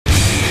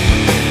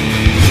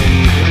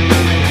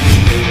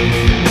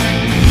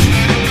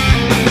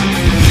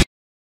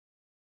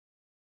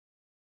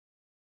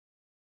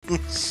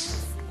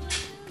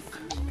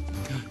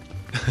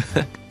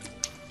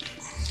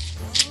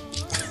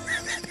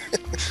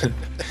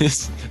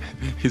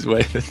He's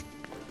waving.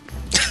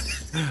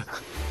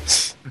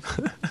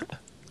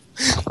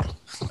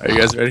 Are you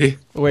guys ready?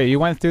 Wait, you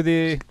went through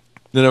the...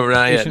 No, we're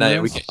not yet. Not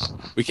yet.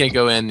 We can't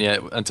go in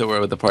yet until we're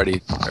with the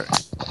party.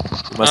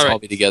 We must all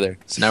be together.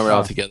 So now we're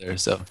all together.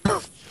 So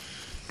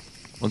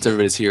once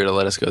everybody's here, it'll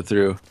let us go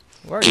through.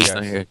 Where are you guys?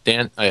 Not here.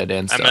 Dan. Oh yeah,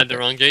 Dan's. I'm at the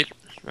wrong gate,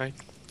 right?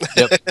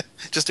 Yep.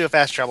 Just do a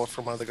fast travel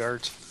from one of the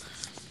guards.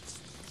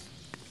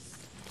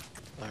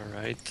 All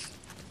right.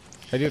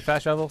 I do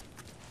fast travel.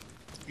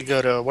 You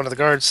go to one of the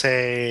guards,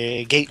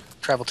 say gate,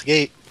 travel to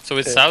gate. So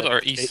it's south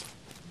or east? Gate,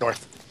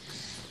 north.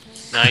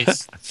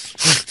 Nice.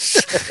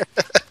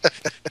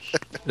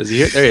 Is he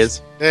here? There he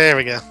is. There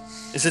we go.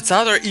 Is it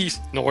south or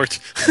east? North.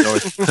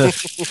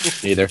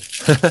 North. Neither.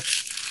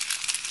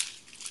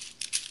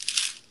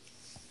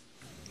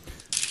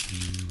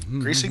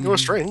 Increasing your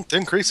strength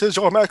increases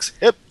your max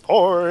hit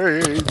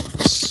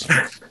points.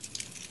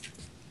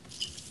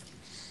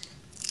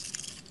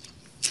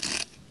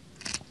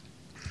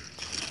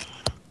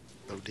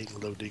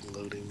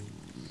 Loading.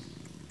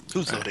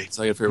 Who's loading?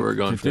 So I gotta figure where we're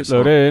going first.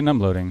 Loading, I'm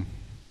loading.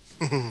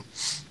 I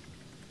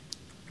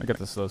got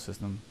the slow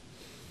system.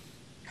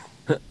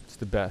 It's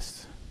the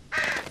best.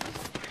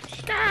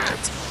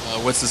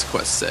 What's this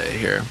quest say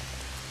here?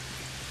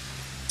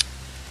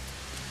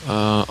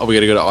 Oh, we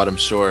gotta go to Autumn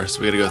Shore,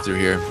 so we gotta go through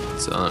here.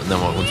 So and then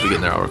once we get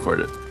in there, I'll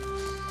record it.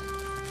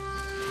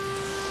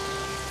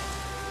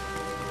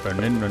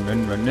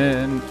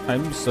 Running.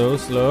 I'm so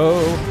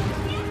slow.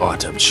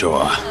 Autumn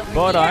Shore.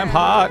 But I'm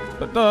hot.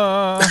 But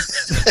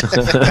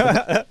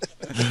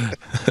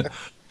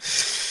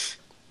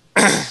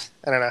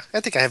I don't know. I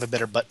think I have a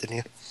better butt than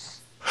you.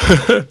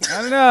 I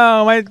don't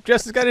know. My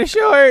dress is kind of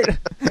short.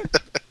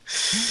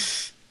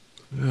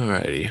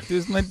 Alrighty.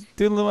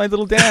 Doing my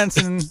little dance,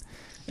 and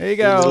there you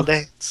go. A little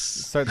dance.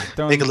 Start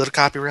throwing. Make a little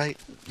copyright.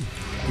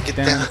 Get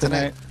down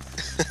tonight.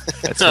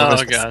 That's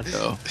Oh god.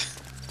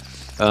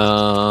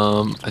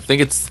 I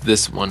think it's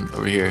this one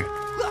over here.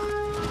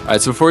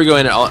 Alright, so before we go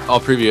in, I'll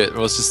preview it.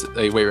 Let's just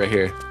wait right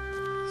here.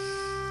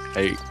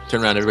 Hey,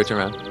 turn around, everybody turn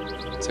around.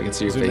 So I can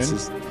see your Zoom in.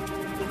 faces.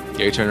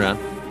 Gary, turn around.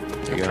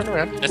 There you Turn go.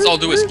 around. Let's all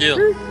do a skill.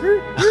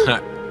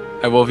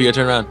 Alright, Wolf, you gotta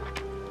turn around.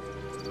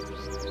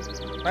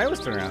 I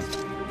always turn around.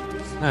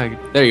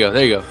 There you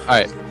go.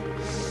 Alright.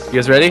 You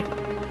guys ready?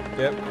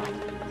 Yep.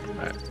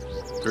 Alright.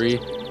 3,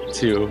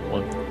 2,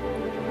 1.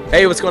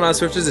 Hey, what's going on,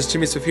 Swifters? It's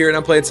Chimmy Swift here, and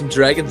I'm playing some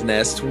Dragon's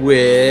Nest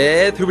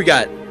with... Who we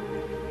got?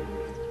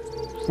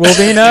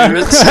 Wolvina.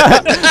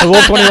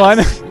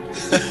 Wolf21.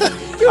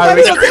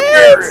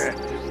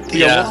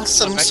 The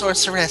awesome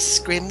sorceress,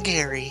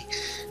 GrimGary.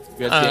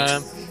 We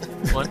got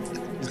one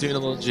who's doing a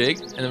little jig,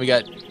 and then we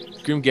got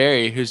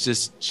GrimGary, who's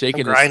just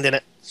shaking Grinding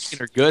it.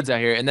 her goods out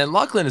here, and then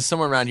Lachlan is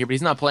somewhere around here, but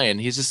he's not playing.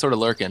 He's just sort of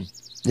lurking.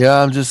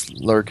 Yeah, I'm just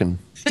lurking.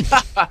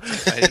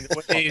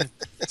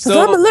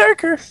 So I'm a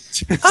lurker.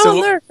 I'm a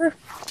lurker.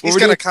 He's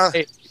gonna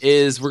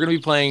we're gonna be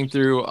playing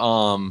through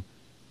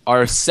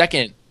our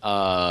second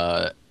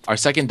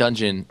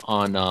dungeon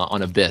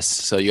on Abyss.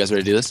 So you guys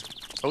ready to do this?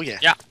 Oh yeah.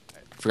 Yeah.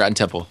 Forgotten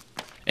Temple.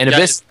 And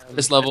Abyss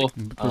this level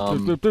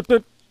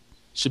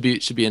should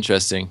be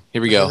interesting.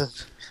 Here we go.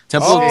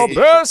 Temple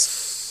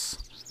Abyss.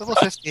 Level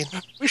 15.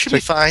 We should be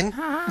fine.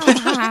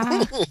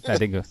 I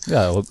think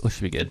we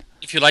should be good.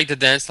 If you like the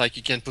dance,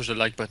 you can push the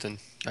like button,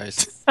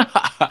 guys.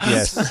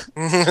 Yes.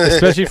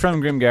 Especially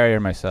from GrimGary or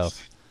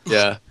myself.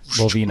 Yeah.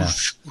 Wolvina.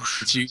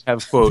 But you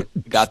have, quote,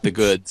 got the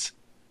goods.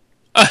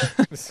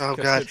 Oh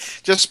god.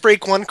 Just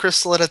break one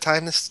crystal at a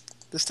time this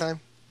time.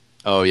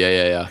 Oh,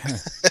 yeah.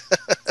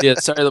 Yeah,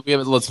 sorry that we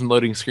have some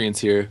loading screens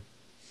here.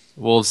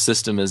 Wolf's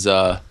system is,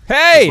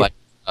 Hey!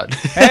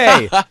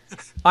 Hey!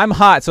 I'm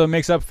hot, so it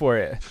makes up for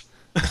it.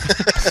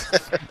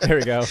 There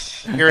we go.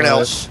 You're an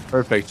elf.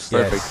 Perfect.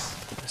 Yes.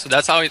 So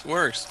that's how it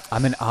works.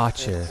 I'm an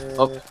archer.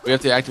 Oh, we have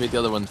to activate the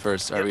other one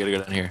first. Alright, we gotta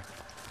go down here.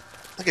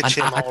 Look at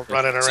Chim all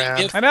running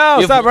around. I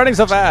know! Stop running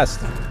so fast!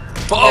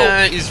 Oh.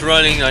 Yeah, he's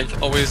running,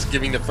 always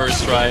giving the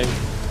first try.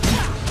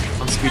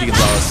 I'm Speedy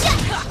Gonzalez.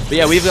 But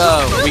yeah, we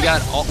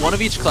got one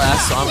of each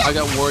class. So I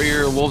got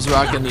Warrior, Wolves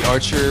rocking the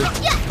Archer,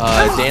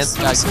 Dan's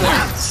got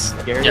Clerics,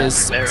 Garrett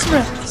is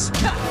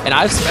and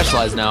I've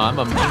specialized now. I'm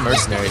a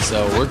mercenary,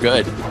 so we're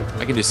good.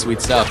 I can do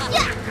sweet stuff.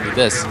 Look at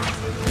this.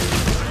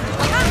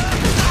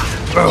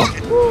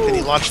 Can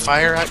you launch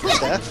fire at your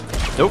staff?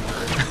 Nope.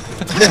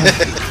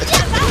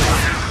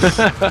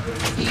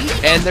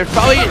 And they're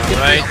probably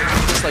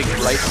just like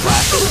bright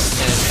flashes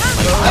and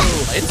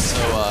lights.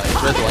 So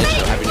enjoy the light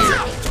show. Happy New Year.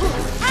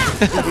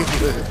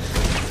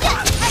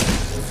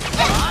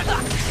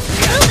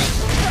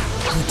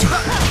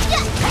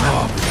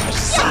 Oh my gosh,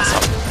 this is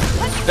awesome.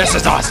 This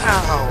is awesome.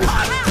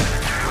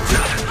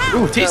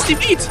 Ooh, tasty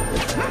meat.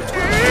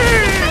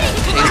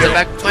 Take it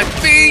back with my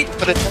feet.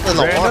 Put it in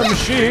the water.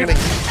 You're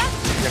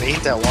gonna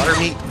eat that water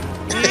meat.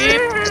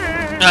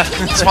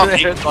 Swamp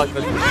meat.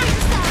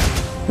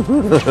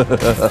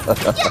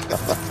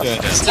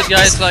 So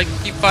guys, like,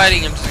 keep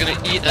fighting. I'm just gonna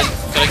eat and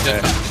collect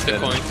the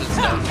coins and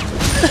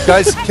stuff.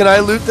 Guys, can I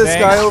loot this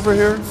guy over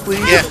here, please?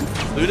 Yeah.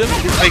 Loot him?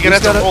 You're gonna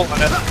have to roll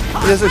on it.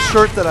 He has a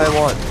shirt that I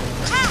want.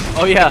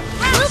 Oh yeah.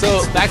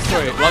 So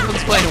backstory.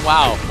 Welcome's playing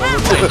WoW while we're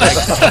playing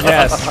Dragon.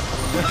 Yes.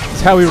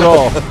 That's how we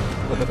roll.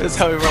 That's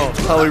how we roll.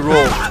 That's how we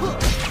roll.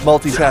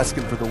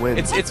 Multitasking for the win.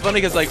 It's funny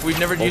because like we've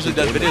never usually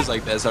done videos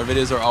like this. Our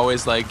videos are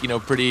always like, you know,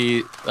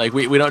 pretty like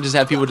we don't just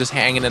have people just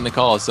hanging in the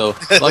call. So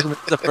welcome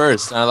to the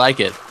first, and I like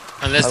it.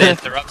 Unless they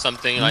interrupt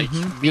something like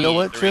You know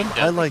what, Chim?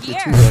 I like it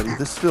too, buddy.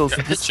 This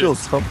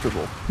feels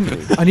comfortable.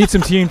 I need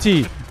some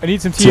TNT. I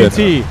need some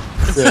TNT.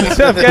 What's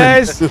up,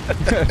 guys?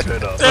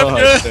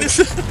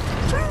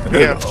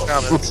 Yeah,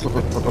 comments.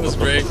 That was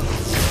great.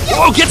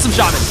 Whoa, get some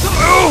shamans!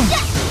 Boom!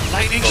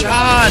 Lightning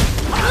shot!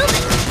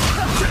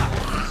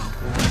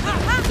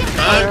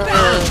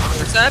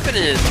 What's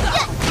happening?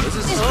 This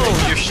is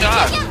you're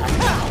shot.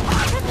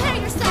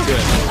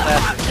 Good.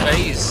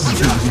 Face.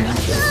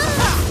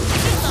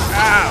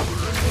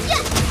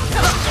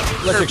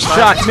 Electric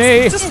shot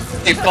me.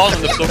 They fall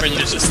on the floor and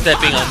you're just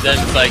stepping on them.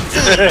 It's like.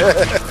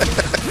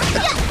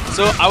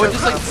 So I would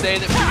just like to say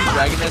that for you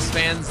Dragoness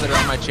fans that are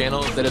on my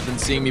channel that have been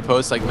seeing me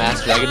post like Mass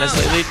Dragoness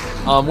lately,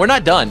 we're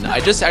not done. I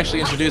just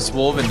actually introduced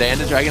Wolf and Dan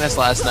to Dragoness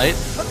last night,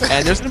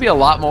 and there's gonna be a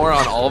lot more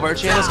on all of our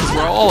channels because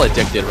we're all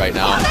addicted right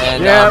now.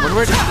 And when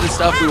we're addicted to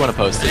stuff, we want to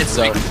post it.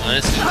 So,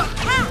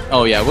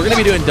 oh yeah, we're gonna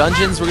be doing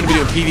dungeons, we're gonna be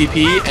doing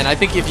PvP, and I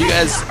think if you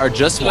guys are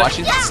just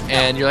watching this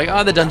and you're like,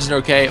 oh, the dungeons are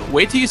okay,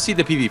 wait till you see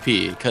the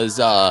PvP, because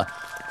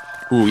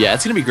ooh, yeah,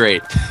 it's gonna be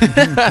great.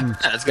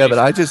 Yeah, but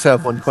I just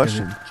have one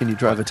question. Can you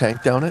drive a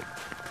tank down it?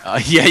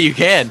 Yeah, you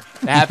can.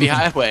 The Happy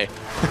Highway.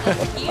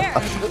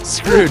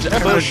 Scrooge, I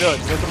put it down.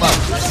 Look him up.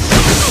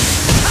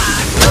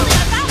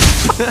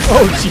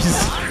 Oh, jeez.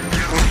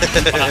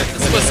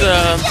 This was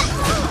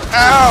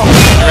Ow!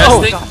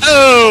 interesting.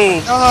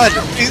 Oh! God!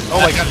 Oh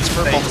my God, it's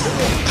purple.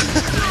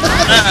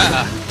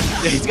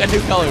 Yeah, he's got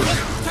new colors.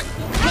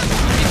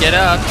 Get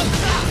up.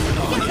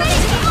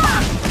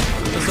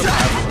 That's so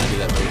powerful when I do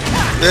that for you.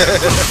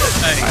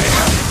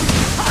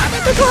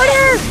 The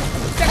corner!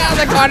 Get out of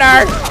the corner!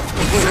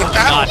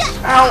 Ow!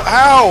 Ow!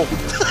 Ow!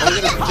 Oh,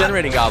 look at this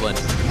generating goblin.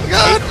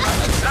 God!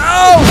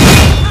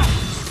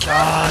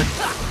 God.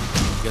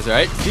 You guys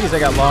alright? Jeez, I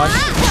got launched.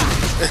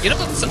 You know,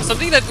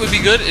 something that would be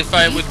good if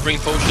I would bring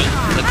potion.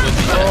 That would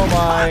be Oh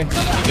my.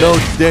 No,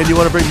 Dan, you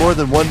want to bring more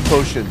than one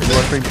potion. You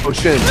want to bring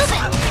potions.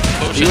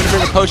 You want to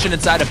bring a potion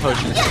inside a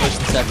potion. It's a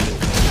potion section.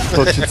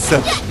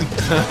 Potionception.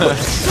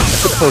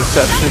 It's a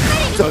potionception.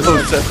 It's a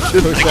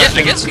potionception.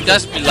 I guess you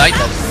guys really like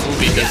that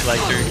movie because like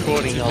they're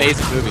recording all.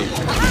 Amazing movie.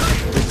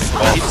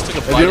 He just took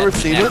a Have you ever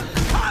seen it?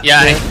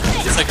 Yeah,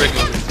 it's a great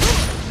movie.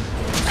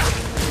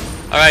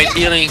 Alright,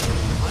 healing.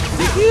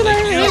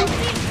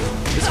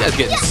 This guy's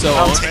getting so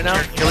old right now.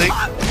 Healing.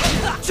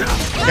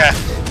 Yeah,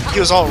 he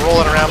was all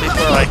rolling around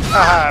before, like,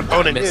 haha,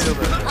 opponent Missed.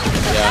 noob.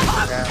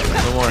 Yeah,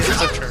 no more.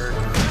 It's a turn.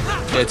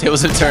 Yeah,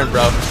 tables have turned,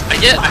 bro. I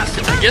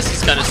guess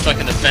he's kind of stuck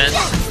in the fence.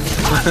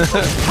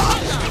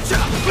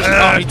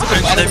 Oh, he took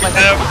a bite out of my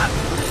head.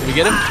 Did we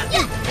get him?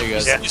 There he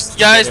goes. Yeah.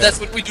 Guys, that's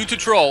what we do to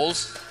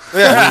trolls.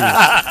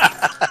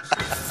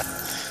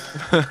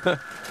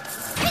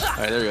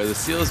 Alright, there we go. The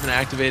seal has been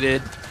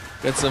activated.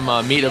 Got some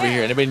meat over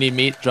here. Anybody need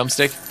meat?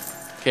 Drumstick?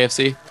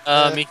 KFC?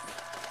 Me.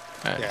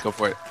 Alright, Yeah. go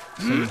for it.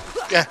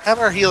 Yeah, have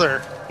our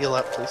healer heal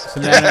up, please.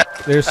 Some mana.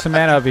 There's some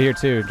mana over here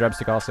too.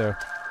 Drumstick also.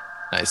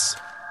 Nice.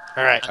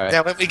 Alright, Alright.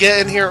 now when we get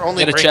in here,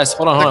 only We got a bring- chest.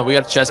 Hold on. We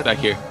got a chest back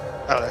here.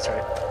 Oh, that's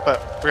right. But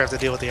we're gonna have to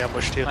deal with the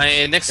ambush too.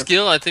 My next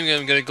skill I think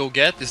I'm gonna go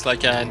get is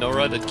like a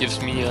Nora that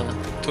gives me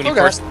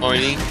 21st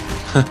morning.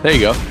 There you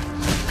go.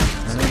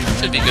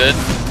 Should be good.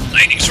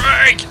 Lightning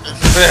strike!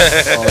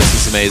 Oh, this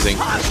is amazing.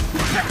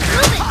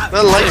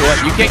 Well, Tell you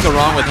what, you can't go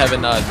wrong with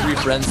having 3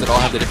 friends that all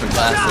have the different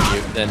class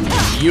than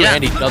you Yeah.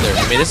 and each other.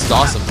 I mean, this is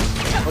awesome.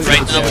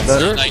 Right now it's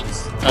better. like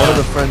One of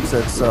the friends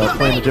that's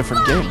playing a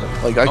different game.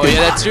 Like I Oh can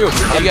yeah, that's true.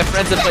 You got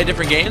friends that play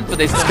different games, but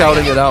they still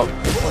scouting it out.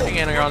 hang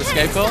out and are on a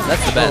Skype call.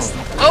 That's the best.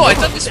 oh, I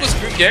thought this was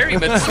GrimGary,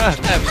 but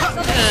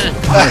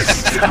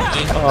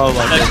Oh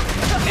my god.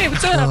 hey,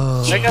 what's up?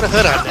 I got a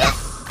hood on now.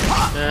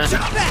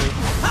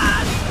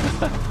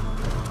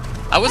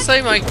 I would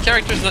say my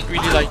character's not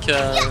really like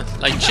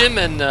Chim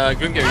and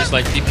GrimGary is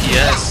like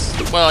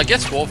DPS. Well, I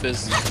guess Wolf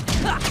is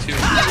too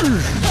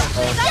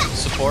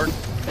support.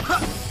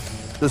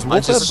 Does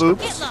Wolf have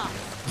boobs?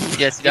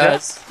 Yes, he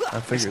does. I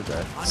figured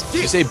that.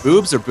 Did you say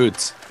boobs or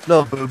boots?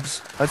 No,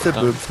 boobs. I said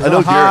boobs. I So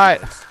know Gary.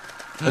 hot.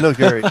 I know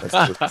Gary has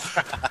boobs.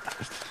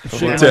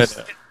 Shit.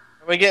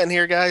 When we get in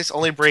here, guys,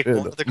 only break Yeah.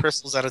 one of the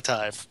crystals at a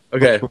time.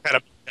 Okay.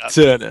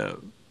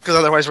 Because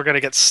otherwise we're gonna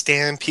get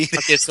stampeded.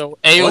 Okay, so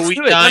Let's AoE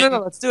do it. time. No,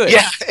 let's do it.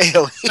 Yeah,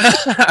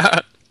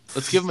 AoE.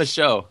 Let's give him a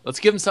show. Let's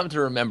give him something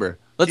to remember.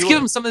 Let's You give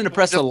want- him something to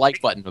press the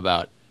like button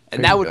about.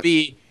 And There that you would go.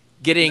 be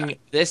getting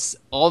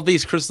all of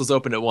these crystals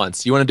open at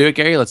once. You want to do it,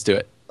 Gary? Let's do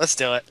it. Let's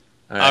do it.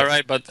 All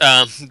right, but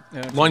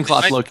One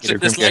cloth might locator.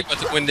 click this Grim like,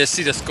 but when they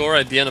see the score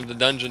at the end of the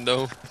dungeon,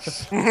 though.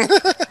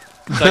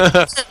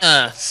 It's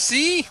like,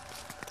 see?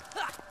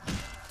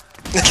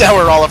 Now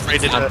we're all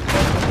afraid to do it.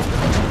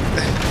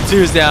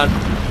 2's down.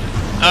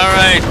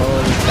 Alright.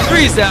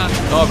 3's down.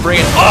 Oh, bring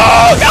it.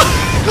 Oh, God!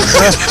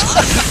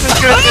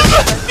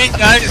 Hey,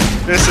 guys.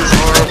 This is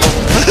horrible.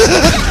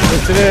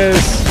 Yes, it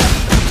is.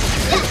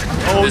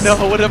 Oh,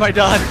 no. What have I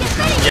done?